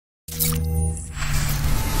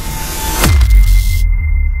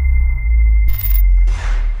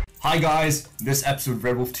Hi guys, this episode of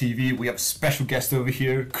RedWolf TV, we have a special guest over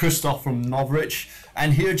here, Christoph from Novritsch,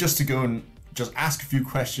 and here just to go and just ask a few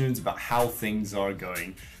questions about how things are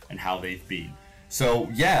going and how they've been. So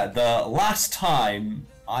yeah, the last time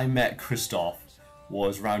I met Christoph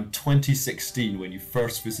was around 2016 when you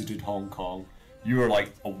first visited Hong Kong. You were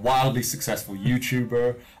like a wildly successful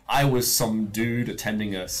YouTuber. I was some dude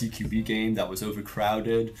attending a CQB game that was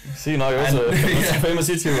overcrowded. See, now you're also a famous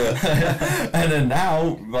YouTuber. And then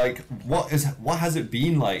now, like, what has it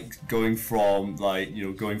been like going from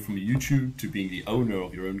YouTube to being the owner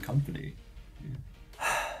of your own company?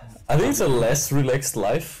 I think it's a less relaxed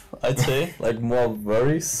life, I'd say. Like more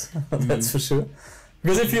worries, that's for sure.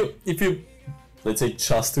 Because if you let's say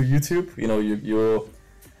just do YouTube, you know, you're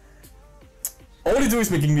all you do is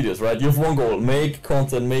making videos, right? You have one goal: make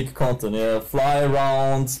content, yeah, fly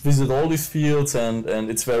around, visit all these fields, and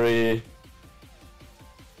it's very,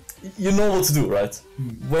 you know what to do, right?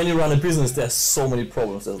 When you run a business, there's so many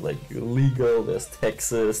problems. There's like legal, there's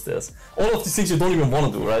taxes, there's all of these things you don't even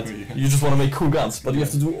want to do, right? You just want to make cool guns, but you have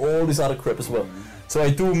to do all this other crap as well. So I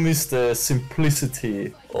do miss the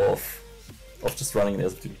simplicity of just running an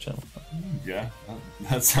Airsoft YouTube channel. Yeah,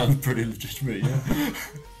 that sounds pretty legitimate, yeah.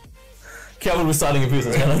 Careful with starting a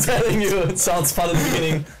business, man. I'm telling you, it sounds fun at the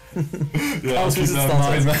beginning. Yeah, I'll keep that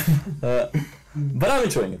in mind, man. But I'm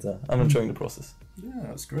enjoying it. I'm enjoying the process. Yeah,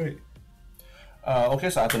 that's great. Okay,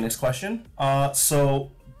 so I have the next question.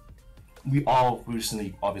 So we all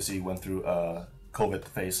recently obviously went through a COVID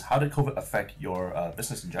phase. How did COVID affect your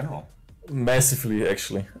business in general? Massively,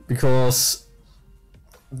 actually, because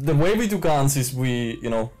the way we do guns is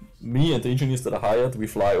me and the engineers that are hired, we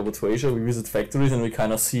fly over to Asia, we visit factories, and we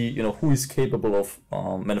kind of see, who is capable of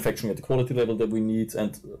manufacturing at the quality level that we need.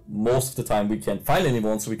 And most of the time we can't find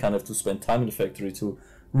anyone, so we kind of have to spend time in the factory to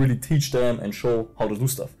really teach them and show how to do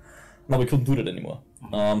stuff. Now we couldn't do that anymore.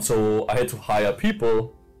 So I had to hire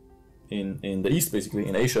people in the East, basically,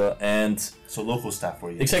 in Asia. And so local staff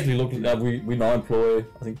for you? Exactly, local. We now employ,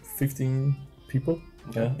 I think, 15 people.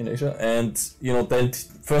 Okay. Yeah, in Asia. And, then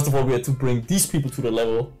first of all, we had to bring these people to the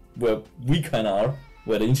level where we kind of are,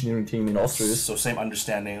 where the engineering team in Austria is. So same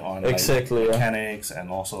understanding on exactly, mechanics and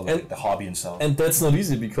also the hobby itself. And that's not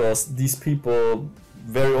easy because these people,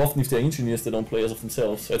 very often if they're engineers, they don't play Airsoft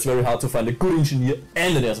themselves. So it's very hard to find a good engineer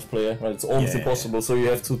and an Airsoft player, right? It's almost impossible. Yeah. So you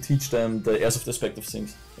have to teach them the Airsoft aspect of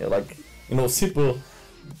things. Yeah, simple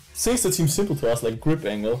things that seem simple to us, like grip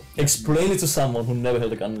angle. Explain it to someone who never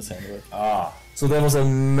held a gun in his hand, right? So that was a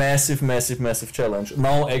massive challenge.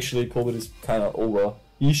 Now actually COVID is kind of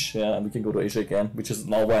over-ish, yeah, and we can go to Asia again, which is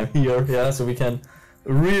now why I'm here, yeah, so we can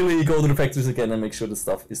really go to the factories again and make sure the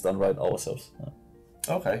stuff is done right ourselves.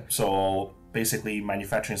 Yeah. Okay, so basically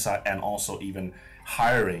manufacturing side and also even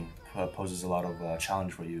hiring poses a lot of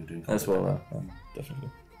challenge for you doing COVID. As well, definitely.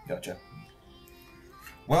 Gotcha.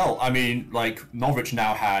 Well, I mean, like, Novritsch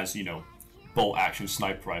now has, bolt action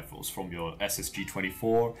sniper rifles from your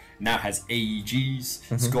SSG-24, now has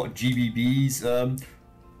AEGs, it's got GBBs,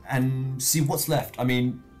 and see what's left. I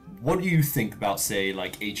mean, what do you think about, say,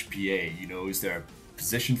 like HPA? Is there a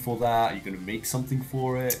position for that? Are you going to make something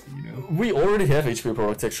for it? We already have HPA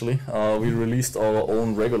products, actually. We released our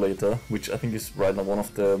own regulator, which I think is right now one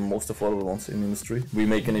of the most affordable ones in the industry. We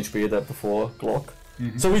make an HPA adapter for Glock.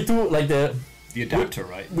 So we do like the adapter,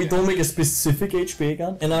 right? We don't make a specific HPA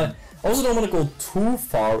gun, and I also don't want to go too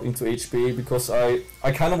far into HPA because I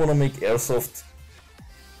kind of want to make Airsoft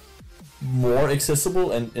more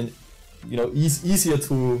accessible and easier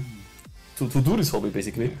to do this hobby,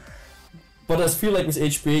 basically. But I feel like with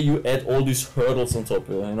HPA you add all these hurdles on top.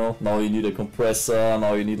 Now you need a compressor,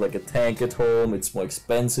 now you need like a tank at home. It's more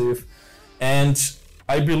expensive, and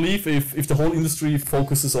I believe if the whole industry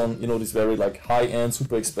focuses on these very like high-end,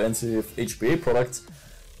 super expensive HPA products,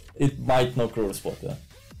 it might not grow a spot there.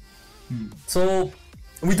 So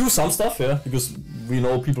we do some stuff, yeah, because we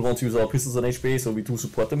know people want to use our pistols on HPA, so we do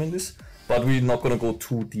support them in this. But we're not gonna go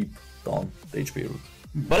too deep down the HPA route.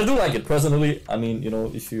 But I do like it personally. I mean,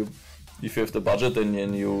 if you have the budget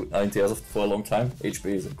and you are into Airsoft for a long time,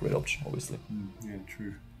 HPA is a great option, obviously. Yeah,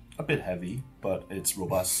 true. A bit heavy, but it's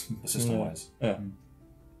robust system-wise. Yeah.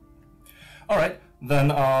 All right, then.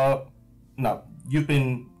 Now you've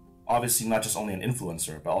been obviously not just only an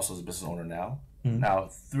influencer, but also as a business owner now. Now,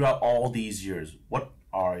 throughout all these years, what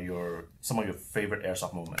are some of your favorite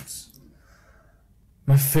Airsoft moments?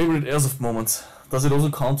 My favorite Airsoft moments. Does it also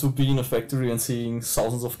count to being in a factory and seeing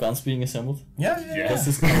thousands of guns being assembled? Yeah. Does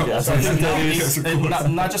this count? Yeah.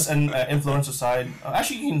 Not just an influencer side.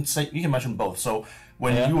 Actually, you can mention both. So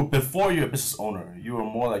when before you're a business owner, you were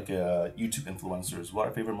more like a YouTube influencers. What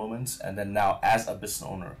are favorite moments? And then now, as a business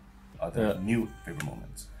owner, are there new favorite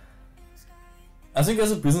moments? I think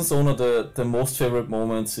as a business owner, the most favorite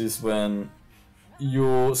moments is when you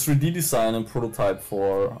 3D design and prototype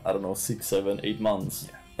for, I don't know, 6, 7, 8 months.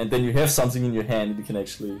 Yeah. And then you have something in your hand and you can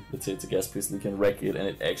actually, let's say it's a gas pistol, you can rack it and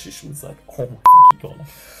it actually shoots like, oh my fucking god.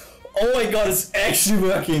 Oh my god, it's actually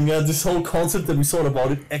working. This whole concept that we thought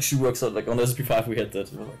about, it actually works out. Like on SP5 we had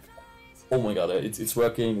that. We were like, oh my god, it's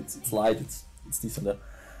working, it's light, it's decent there.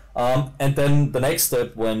 And then the next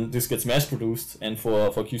step, when this gets mass produced, and for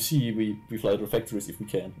QC we fly to factories if we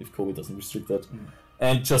can, if COVID doesn't restrict that.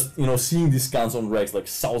 And just, you know, seeing these guns on racks, like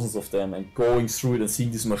thousands of them, and going through it and seeing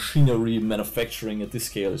this machinery manufacturing at this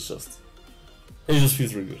scale, it just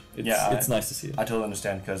feels really good. It's nice to see it. I totally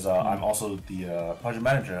understand, because I'm also the project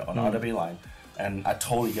manager on the RWTV line, and I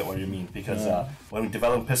totally get what you mean, because when we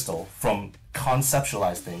develop pistol, from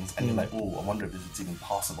conceptualize things, and you're like, oh, I wonder if this is even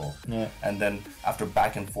possible. And then after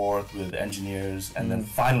back and forth with engineers, and then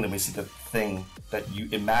finally we see the thing that you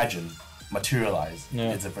imagine materialize,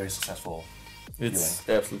 it's a very successful It's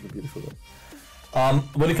absolutely beautiful.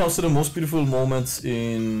 When it comes to the most beautiful moments as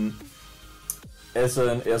an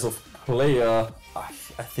airsoft player,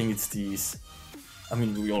 I think it's these. I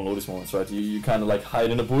mean, we all know these moments, right? You kind of like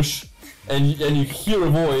hide in a bush, and you hear a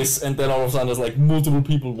voice, and then all of a sudden there's like multiple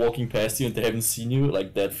people walking past you, and they haven't seen you.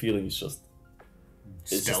 Like that feeling is just,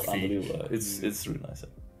 it's just unbelievable. It's really nice.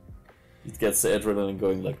 It gets the adrenaline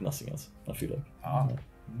going like nothing else, I feel like.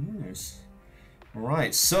 Nice. All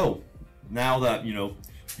right, so now that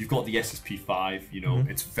you've got the SSP5,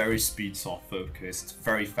 it's very speed soft focused, it's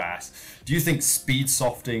very fast. Do you think speed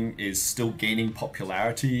softing is still gaining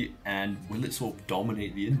popularity, and will it sort of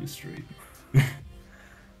dominate the industry?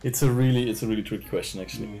 It's a really tricky question,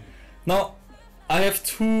 actually. Now, I have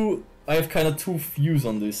kind of two views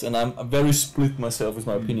on this, and I'm very split myself with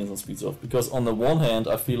my opinions on speed soft, because on the one hand,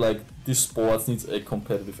 I feel like this sport needs a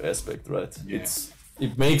competitive aspect, right? Yeah.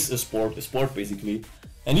 It makes a sport basically.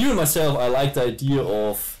 And even myself, I like the idea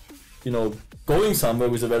of, going somewhere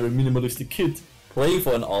with a very minimalistic kit, playing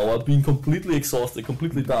for an hour, being completely exhausted,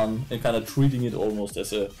 completely done, and kind of treating it almost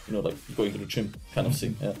as a, like going to the gym kind of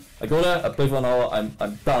thing. Yeah. I go there, I play for an hour,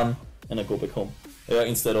 I'm done, and I go back home.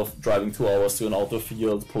 Instead of driving 2 hours to an outdoor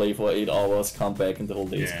field, play for 8 hours, come back, and the whole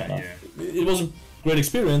day is kind of... It was a great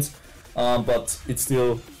experience, but it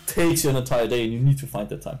still takes you an entire day, and you need to find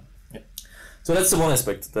that time. Yeah. So that's the one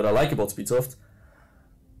aspect that I like about Speedsoft.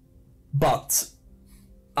 But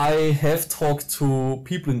I have talked to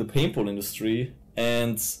people in the paintball industry,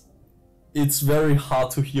 and it's very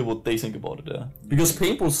hard to hear what they think about it there. Because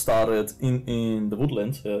paintball started in the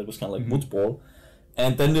woodland, it was kind of like mudball,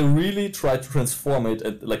 and then they really tried to transform it,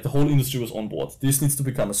 and like the whole industry was on board. This needs to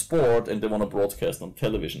become a sport, and they want to broadcast on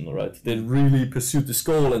television, right? They really pursued this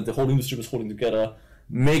goal, and the whole industry was holding together,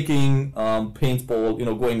 making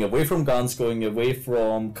paintball, going away from guns, going away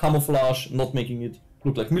from camouflage, not making it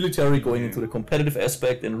look like military, going into the competitive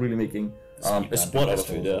aspect, and really making a sport out of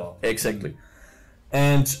it. Yeah, exactly.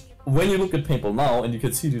 And when you look at paintball now, and you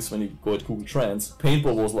can see this when you go at Google Trends,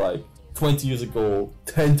 paintball was like 20 years ago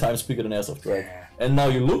 10 times bigger than airsoft, right? And now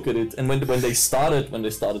you look at it, and when they started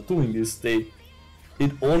doing this,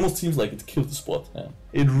 it almost seems like it killed the sport. Yeah.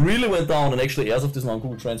 It really went down, and actually airsoft is now on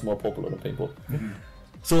Google Trends more popular than paintball.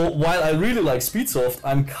 So while I really like Speedsoft,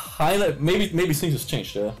 I'm kind of maybe things have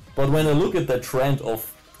changed there. But when I look at that trend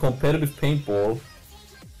of competitive paintball,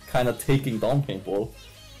 kind of taking down paintball,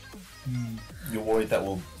 you're worried that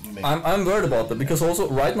will make... I'm worried about that, because also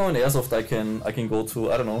right now in airsoft I can go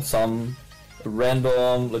to, I don't know, some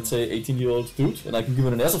random, let's say 18-year-old dude, and I can give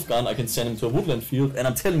him an airsoft gun, I can send him to a woodland field, and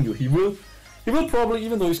I'm telling you, he will probably,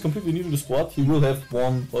 even though he's completely new to the sport, he will have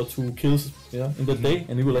 1 or 2 kills in that day,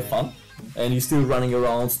 and he will have fun. And he's still running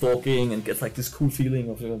around, stalking, and gets like this cool feeling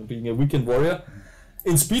of being a weekend warrior.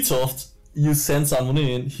 In Speedsoft, you send someone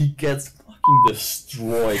in, he gets fucking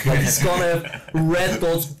destroyed. Like he's gonna have red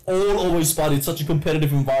dots all over his body. It's such a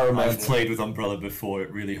competitive environment. I've played with Umbrella before,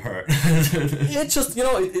 it really hurt. It just,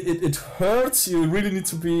 it hurts, you really need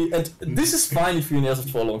to be, and this is fine if you're in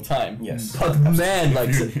airsoft for a long time. Yes. But man,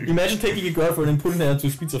 like, imagine taking a girlfriend and putting her into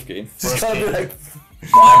a Speedsoft game. It's gonna be like...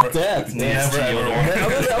 Never, that.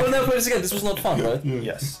 I will never play this again. This was not fun, right?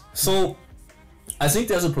 Yes. So, I think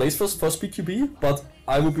there's a place for SpeedQB, but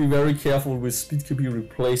I would be very careful with SpeedQB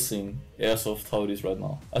replacing Airsoft how it is right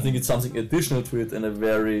now. I think it's something additional to it, and a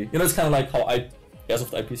very... it's kind of like how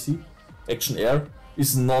Airsoft IPC, Action Air,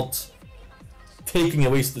 is not taking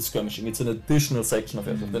away the skirmishing. It's an additional section of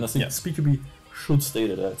Airsoft. And I think SpeedQB should stay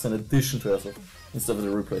there. It's an addition to Airsoft instead of a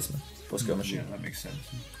replacement. Yeah, that makes sense.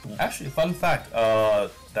 Actually, fun fact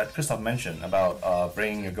that Christoph mentioned about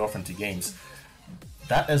bringing your girlfriend to games.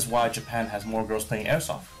 That is why Japan has more girls playing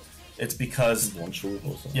airsoft. it's because One jewel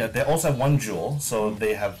also. yeah, they also have one jewel, so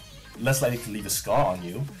they have less likely to leave a scar on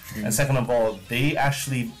you. And second of all, they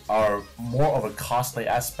actually are more of a cosplay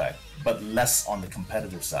aspect, but less on the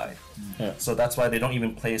competitive side. Yeah. So that's why they don't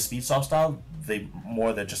even play a speed soft style.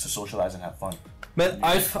 They're just to socialize and have fun. Man,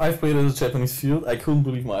 I've played in the Japanese field. I couldn't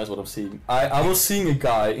believe my eyes what I'm seeing. I was seeing a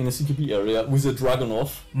guy in a CQB area with a Dragunov,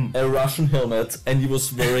 a Russian helmet, and he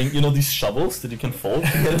was wearing, you know, these shovels that you can fold.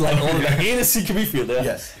 He had it like on in a CQB field there.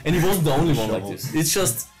 Yes. And he wasn't the only one like this. It's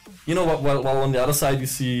just, you know, while on the other side you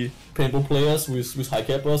see paintball players with high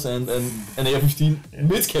cappers and an AR-15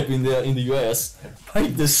 mid-cap in the US,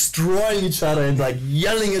 like destroying each other and like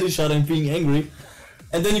yelling at each other and being angry.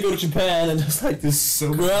 And then you go to Japan and there's like this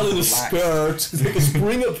girl in a skirt, like a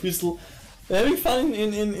Springer pistol, having fun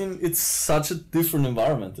in it's such a different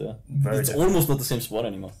environment. Yeah, it's different. almost not the same sport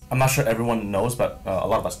anymore. I'm not sure everyone knows, but a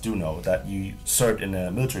lot of us do know that you served in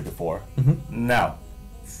the military before. Now,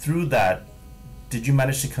 through that, did you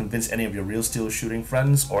manage to convince any of your real steel shooting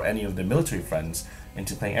friends or any of the military friends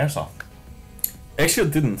into playing airsoft? Actually,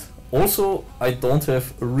 I didn't. Also, I don't have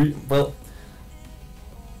well.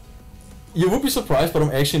 You would be surprised, but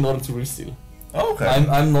I'm actually not into real steel. Oh, okay.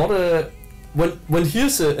 I'm not a when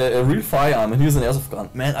here's a real firearm and here's an airsoft gun.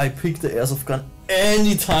 Man, I pick the airsoft gun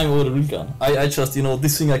any time over the real gun. I just, you know,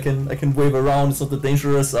 this thing I can wave around. It's not that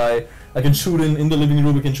dangerous. I can shoot in the living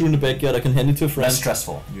room. I can shoot in the backyard. I can hand it to a friend. Less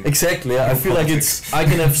stressful. Yeah. Exactly. Yeah. I feel like I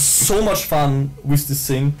can have so much fun with this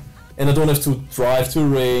thing, and I don't have to drive to a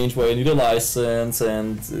range where I need a license,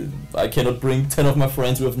 and I cannot bring 10 of my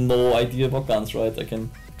friends who have no idea about guns. Right? I can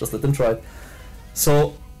just let them try it.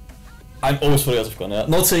 So I'm always for the airsoft gun. Yeah.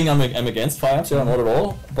 Not saying I'm against firearms, yeah, not at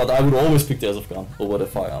all. But I would always pick the airsoft gun over the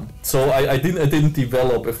firearm. So I didn't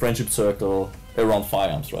develop a friendship circle around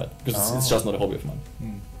firearms, right? Because it's just not a hobby of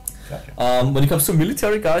mine. Gotcha. When it comes to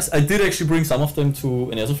military guys, I did actually bring some of them to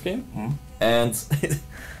an airsoft game, and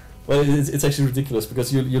well, it's actually ridiculous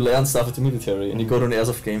because you learn stuff at the military and you go to an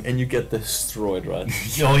airsoft game and you get destroyed, right?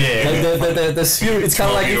 Oh yeah. Like the series, it's kind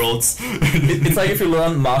of like it's like if you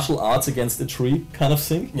learn martial arts against a tree, kind of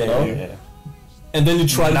thing, you know? Yeah. And then you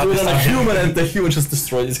try to do it on a human and the human just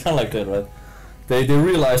destroyed. It's kind of like that, right? They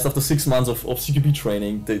realized after 6 months of CQB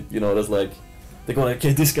training, there's like. They go like,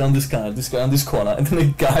 okay, this guy on this corner, and then a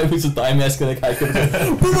guy with a dime mask and a high cap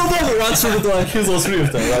runs through the door and kills all three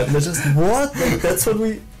of them, right? And they're just, what? Like, that's what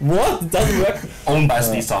it doesn't work? Owned by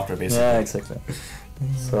Speed Software, basically. Yeah, exactly.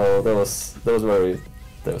 So that was very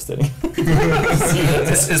devastating.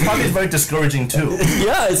 it's probably very discouraging too.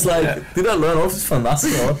 Yeah, it's like, did I learn all this for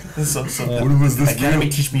nothing? Or? What was this Academy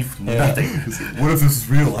real? teach me nothing. What if this is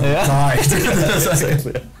real? I died.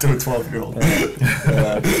 Exactly. To a 12-year-old.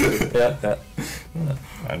 Yeah.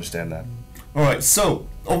 I understand that. Alright, so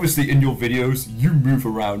obviously in your videos you move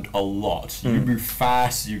around a lot. You move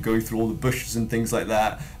fast, you go through all the bushes and things like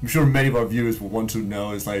that. I'm sure many of our viewers will want to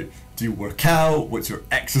know is like, do you work out? What's your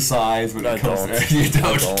exercise when it comes to you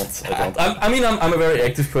don't? I don't. I'm a very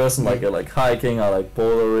active person. Like I like hiking, I like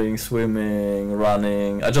bouldering, swimming,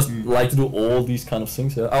 running. I just like to do all these kind of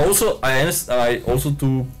things. Yeah. I also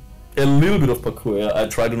do a little bit of parkour. Yeah. I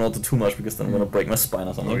try to not do too much because then I'm gonna break my spine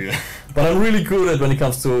or something. Oh yeah. But I'm really good at when it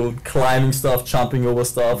comes to climbing stuff, jumping over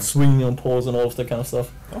stuff, swinging on poles, and all of that kind of stuff.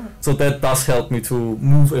 Okay. So that does help me to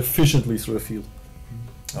move efficiently through a field.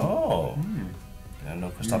 Oh. I know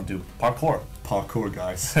Christoph do parkour. Parkour,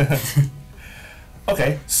 guys.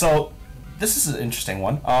 Okay, so this is an interesting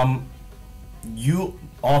one. You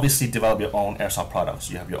obviously develop your own airsoft products.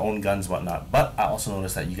 You have your own guns, whatnot. But I also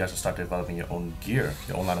noticed that you guys have started developing your own gear,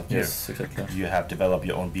 your own line of gear. Yes, exactly. You have developed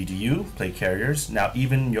your own BDU, plate carriers. Now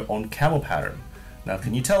even your own camo pattern. Now,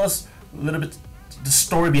 can you tell us a little bit the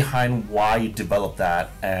story behind why you developed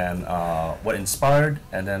that and what inspired,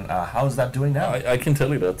 and then how is that doing now? I can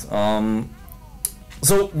tell you that.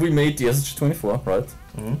 So we made the SG-24, right?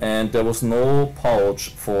 And there was no pouch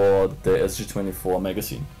for the SG-24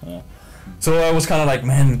 magazine. So I was kind of like,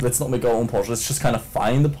 man, let's not make our own pouch. Let's just kind of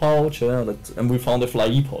find the pouch, and we found a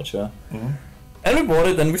Fly-E pouch, And we bought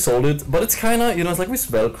it and we sold it, but it's kind of, it's like with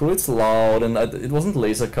Velcro, it's loud, and it wasn't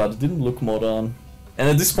laser cut, it didn't look modern. And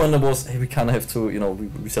at this point I was, hey, we kind of have to,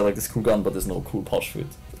 we sell like this cool gun, but there's no cool pouch for it.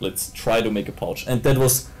 Let's try to make a pouch. And that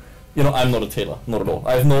was, I'm not a tailor, not at all.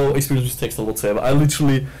 I have no experience with textile whatsoever. I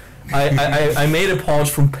literally, I made a pouch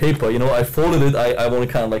from paper, I folded it, I want it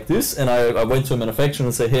kind of like this, and I went to a manufacturer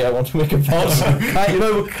and said, hey, I want to make a pouch. It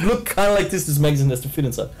look kind of like this magazine has to fit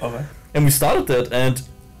inside. Okay. And we started that, and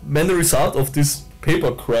then the result of this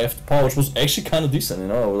paper craft pouch was actually kind of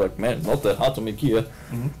decent, I was like, man, not that hard to make here.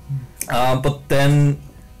 But then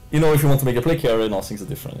you know, if you want to make a play carrier, now things are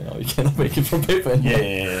different. You know, you cannot make it from paper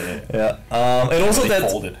anymore. And also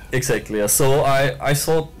that folded. Exactly. Yeah. So I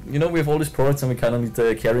thought, you know, we have all these products and we kind of need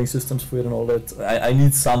the carrying systems for it and all that. I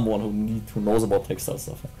need someone who knows about textile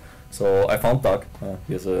stuff. So I found Doug.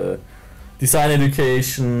 He has a design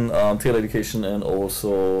education, tail education, and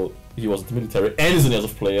also he was in the military and is an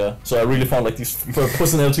airsoft player. So I really found like these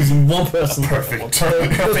personalities in one person. Perfect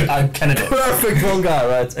candidate. Perfect one guy,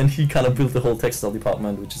 right? And he kind of built the whole textile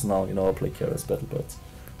department, which is now, you know, play carriers, battle pads,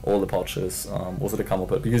 all the pouches, also the camo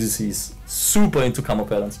pad, because he's super into camo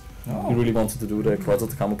patterns. He really wanted to do the Kreuz of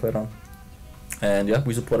the camo pattern. And yeah,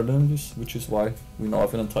 we supported him in this, which is why we now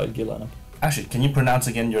have an entire gear lineup. Actually, can you pronounce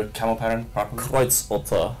again your camo pattern properly?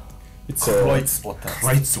 Kreuzotter. It's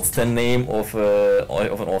Kreuzotter. It's the name of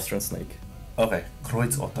an Austrian snake. Okay,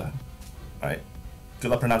 Kreuzotter. Alright. Good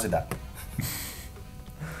luck pronouncing that.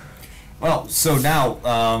 Well, so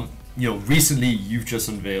now, you know, recently you've just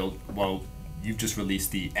released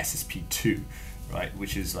the SSP2, right?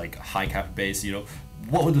 Which is like a high cap base, you know.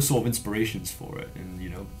 What were the sort of inspirations for it? And, you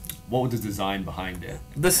know, what was the design behind it?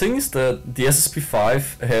 The thing is that the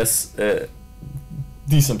SSP5 has a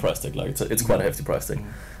decent price tag, like it's quite a hefty price tag.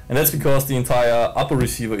 And that's because the entire upper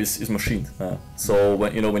receiver is machined. So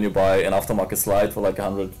when you buy an aftermarket slide for like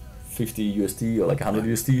 150 USD or like 100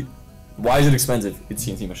 USD, why is it expensive? It's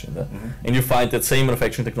CNC machined. And you find that same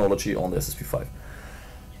manufacturing technology on the SSP5.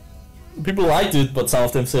 People liked it, but some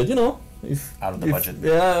of them said, you know, out of the budget.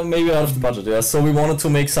 Yeah, maybe out of the budget. Yeah. So we wanted to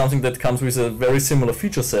make something that comes with a very similar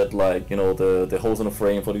feature set, like, you know, the holes in the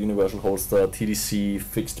frame for the universal holster, TDC,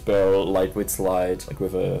 fixed barrel, lightweight slide, like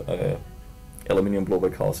with a aluminium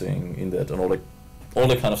blowback housing in that, and all that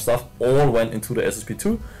kind of stuff. All went into the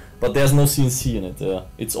SSP2, but there's no CNC in it.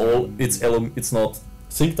 It's not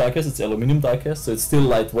zinc diecast, it's aluminium diecast, so it's still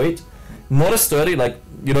lightweight, not as sturdy. Like,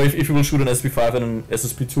 you know, if you will shoot an SSP5 and an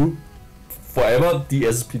SSP2 forever, the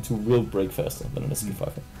SSP2 will break faster than an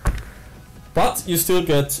SSP5. But you still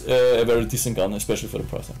get a very decent gun, especially for the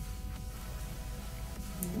price.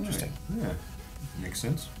 Interesting. Yeah, makes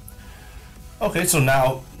sense. Okay, so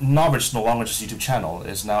now Novritsch, no longer just a YouTube channel,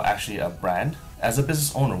 is now actually a brand. As a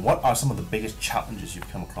business owner, what are some of the biggest challenges you've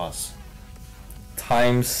come across?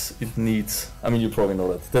 Times it needs. I mean, you probably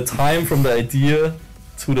know that. The time from the idea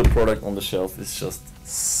to the product on the shelf is just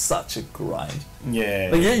such a grind. Yeah.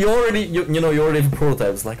 Like you already have a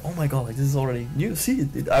prototype. It's like, oh my god, like this is already new. See,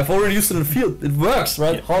 I've already used it in the field. It works,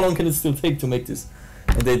 right? Yeah. How long can it still take to make this?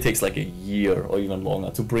 And then it takes like a year or even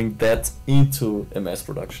longer to bring that into a mass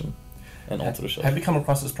production and onto the shelf. Have you come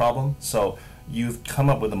across this problem? So you've come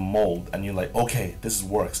up with a mold and you're like, okay, this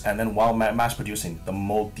works. And then while mass producing, the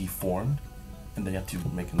mold deformed. And then you have to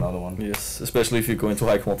make another one. Yes, especially if you go into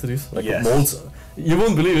high quantities. Like Yes. molds, you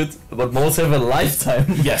wouldn't believe it, but molds have a lifetime.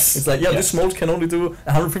 Yes. It's like, yeah, Yeah. this mold can only do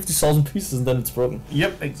 150,000 pieces and then it's broken.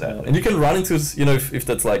 Yep, exactly. And you can run into, you know, if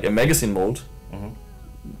that's like a magazine mold, Mhm.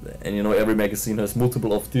 and you know every magazine has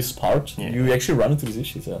multiple of this part, Yeah. you actually run into these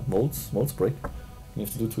issues. Yeah, molds break. You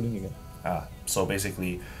have to do tooling again. So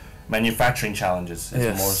basically, manufacturing challenges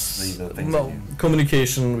is mostly the things that you...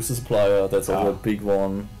 Communication with the supplier, that's also a Ah. big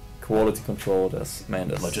one. Quality control, that's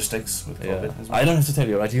Logistics with Yeah. COVID as well. I don't have to tell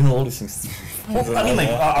you, right? You know all these things. Well, I mean, like,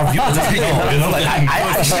 our viewers already know, you know, like,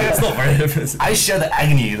 I share the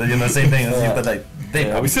agony, you know, same thing as you, but like, they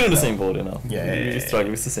Yeah, we sit in the same boat, you know. Yeah. We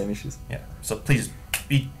struggle with the same issues. Yeah, so please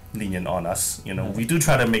be lenient on us, you know, we do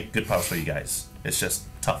try to make good products for you guys. It's just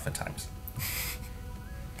tough at times.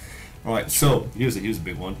 Alright, so here's a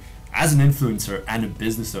big one. As an influencer and a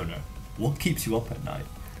business owner, what keeps you up at night?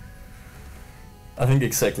 I think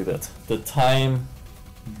exactly that. The time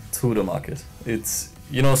to the market. It's,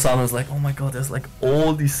 you know, someone's like, oh my god, there's like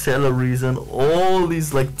all these salaries and all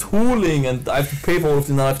these like tooling, and I have to pay for all of it,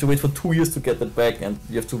 and I have to wait for 2 years to get that back, and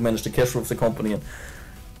you have to manage the cash flow of the company, and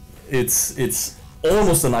it's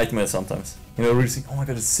almost a nightmare sometimes. You know, really think, oh my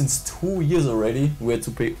god, it's since 2 years already we had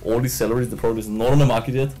to pay all these salaries, the product is not on the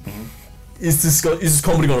market yet. Is this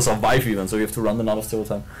company gonna survive even? So you have to run the numbers the whole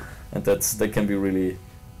time, and that can be really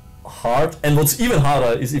hard. And what's even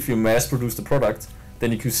harder is if you mass produce the product,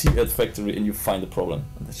 then you can see at factory and you find the problem,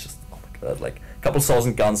 and it's just, oh my god, like a couple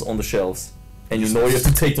thousand guns on the shelves, and you know you have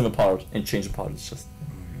to take them apart and change the part. It's just,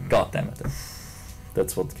 god damn it.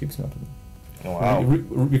 That's what keeps me up. Wow.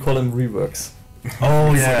 We call them reworks.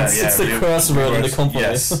 Oh yeah, It's the curse word in the company.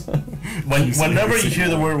 Yes. Whenever you hear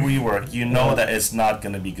the word rework, you know that it's not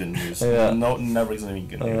gonna be good news. Yeah. No, never gonna be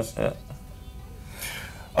good news. Yeah.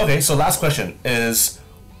 Okay, so last question is,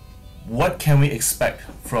 what can we expect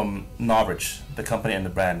from Novritsch, the company and the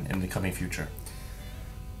brand, in the coming future?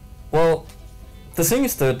 Well, the thing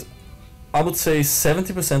is that I would say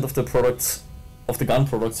 70% of the products of the gun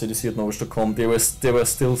products that you see at Novritsch.com, they were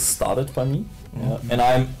still started by me. And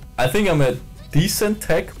I think I'm a decent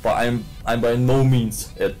tech, but I'm by no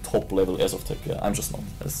means a top level airsoft tech. Yeah, I'm just not.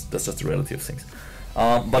 That's just the reality of things.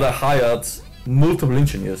 But I hired multiple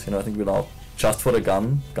engineers. I think we're now just for the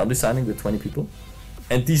gun designing with 20 people,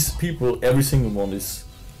 and these people, every single one is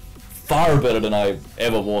far better than I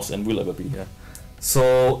ever was and will ever be. Yeah.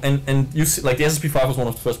 So and you see, like the SSP5 was one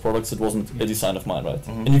of the first products that wasn't a design of mine, right?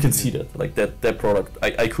 And you can see that, like that product,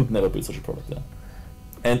 I could never build such a product. Yeah.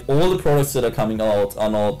 And all the products that are coming out are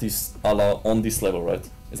now on this level, right?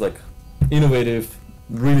 It's like innovative,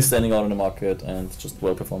 really standing out in the market, and just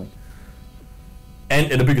well performing.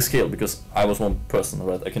 And at a bigger scale, because I was one person,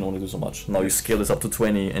 right? I can only do so much. Now you scale this up to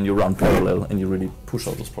 20 and you run parallel and you really push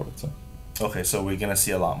out those products. Yeah. Okay, so we're gonna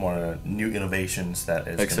see a lot more new innovations that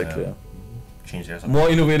is gonna change there. More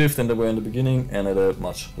innovative than they were in the beginning, and at a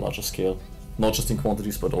much larger scale. Not just in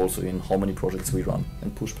quantities, but also in how many projects we run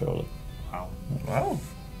and push parallel. Wow. Wow.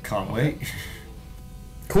 Can't wait.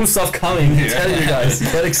 Cool stuff coming, I tell you guys.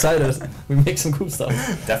 Get excited. We make some cool stuff.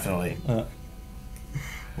 Definitely.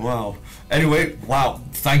 Wow. Anyway, wow.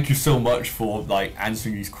 Thank you so much for like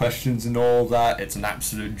answering these questions and all that. It's an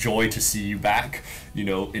absolute joy to see you back,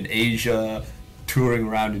 in Asia, touring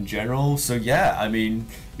around in general. So yeah, I mean,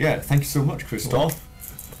 thank you so much, Christoph.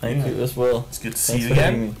 Thank you as well. It's good to see you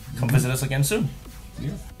again. Come visit us again soon.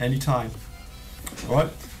 Yeah, anytime. All right.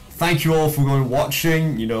 Thank you all for going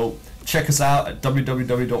watching. Check us out at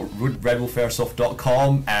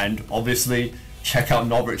www.redwolfairsoft.com, and obviously check out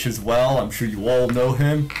Novritsch as well. I'm sure you all know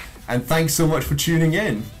him. And thanks so much for tuning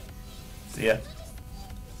in. See ya.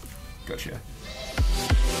 Gotcha.